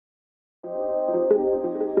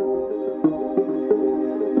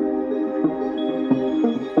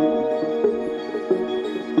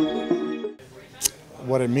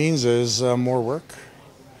What it means is more work.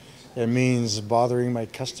 It means bothering my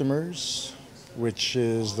customers, which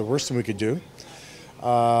is the worst thing we could do.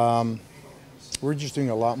 We're just doing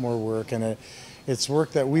a lot more work, and it's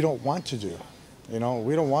work that we don't want to do. You know,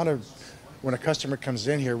 we don't want to, when a customer comes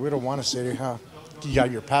in here, we don't want to say to him, you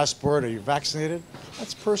got your passport, are you vaccinated?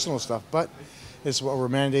 That's personal stuff, but it's what we're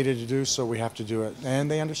mandated to do, so we have to do it.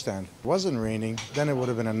 And they understand. If it wasn't raining, then it would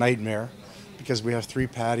have been a nightmare because we have 3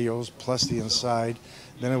 patios plus the inside.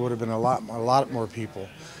 Then it would have been a lot more people.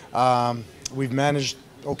 We've managed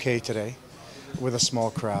okay today with a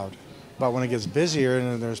small crowd. But when it gets busier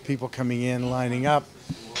and there's people coming in, lining up,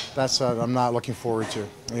 that's what I'm not looking forward to.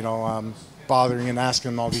 You know, bothering and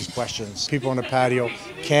asking them all these questions. People on the patio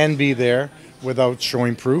can be there without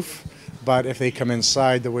showing proof, but if they come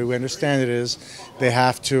inside, the way we understand it is they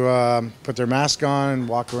have to put their mask on and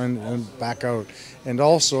walk around and back out. And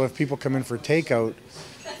also, if people come in for takeout,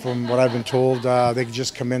 from what I've been told, they can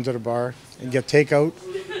just come into the bar and get takeout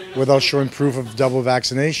without showing proof of double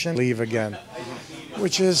vaccination, leave again,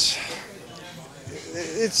 which is,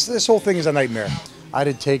 this whole thing is a nightmare. I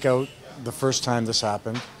did takeout the first time this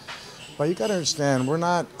happened, but you got to understand, we're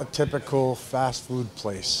not a typical fast food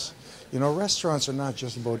place. You know, restaurants are not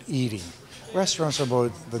just about eating. Restaurants are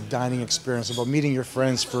about the dining experience, about meeting your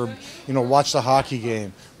friends for, you know, watch the hockey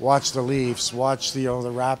game, watch the Leafs, watch the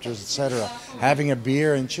Raptors, etc. Having a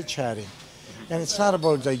beer and chit-chatting. And it's not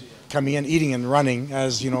about like coming in, eating and running,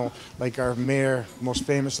 as, you know, like our mayor most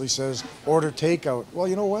famously says, order takeout. Well,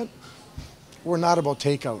 you know what? We're not about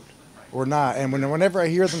takeout. We're not. And whenever I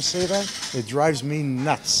hear them say that, it drives me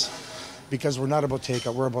nuts. Because we're not about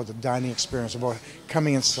takeout, we're about the dining experience, about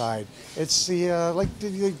coming inside. It's the like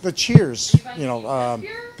the Cheers, you know,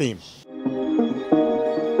 theme.